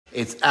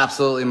It's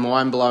absolutely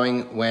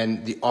mind-blowing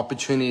when the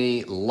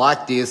opportunity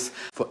like this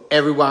for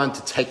everyone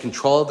to take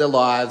control of their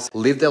lives,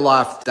 live their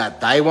life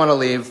that they want to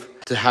live,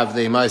 to have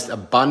the most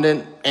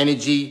abundant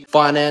energy,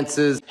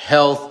 finances,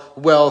 health,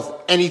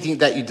 wealth, anything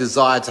that you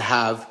desire to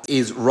have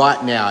is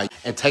right now.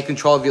 And take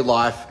control of your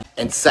life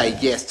and say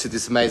yes to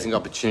this amazing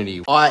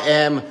opportunity. I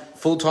am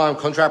full-time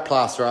contract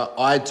plasterer.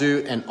 I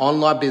do an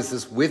online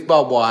business with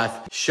my wife,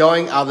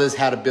 showing others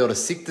how to build a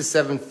 6 to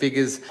 7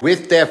 figures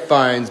with their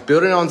phones,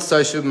 building on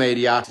social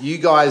media. You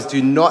guys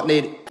do not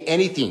need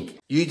anything.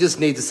 You just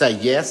need to say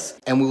yes,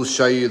 and we'll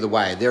show you the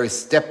way. There is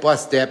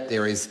step-by-step.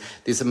 There is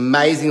this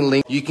amazing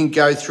link. You can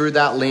go through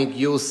that link.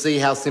 You'll see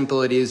how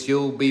simple it is.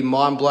 You'll be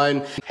mind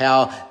blown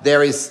how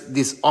there is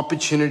this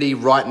opportunity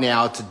right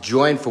now to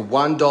join for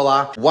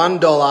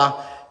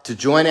 $1 to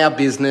join our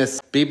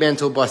business, Be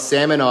Mentored by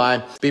Sam and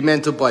I, Be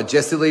Mentored by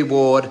Jessie Lee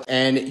Ward,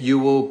 and you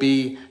will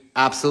be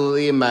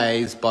absolutely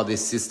amazed by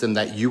this system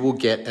that you will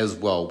get as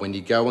well. When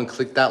you go and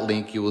click that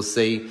link, you will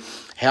see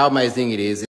how amazing it is.